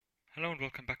Hello and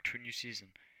welcome back to a new season.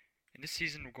 In this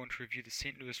season we're going to review the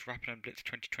St. Louis Rapid & Blitz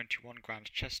 2021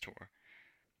 Grand Chess Tour.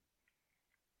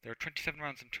 There are 27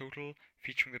 rounds in total,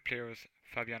 featuring the players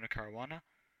Fabiano Caruana,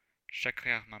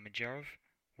 Shakhriyar Mamedyarov,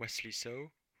 Wesley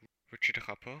So, Richard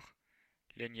Rapport,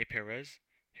 Lenier Perez,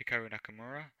 Hikaru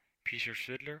Nakamura, Peter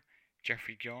Svidler,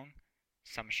 Jeffrey Gyong,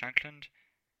 Sam Shankland,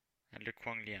 and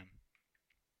Liquang Liam.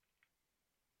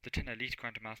 The 10 elite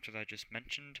grandmasters I just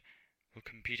mentioned will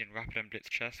compete in Rapid & Blitz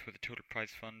chess with a total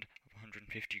prize fund of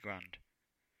 150 grand.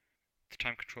 The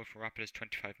time control for Rapid is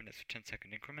 25 minutes with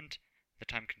 10-second increment. The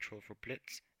time control for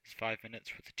Blitz is 5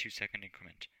 minutes with a 2-second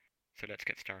increment. So let's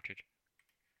get started.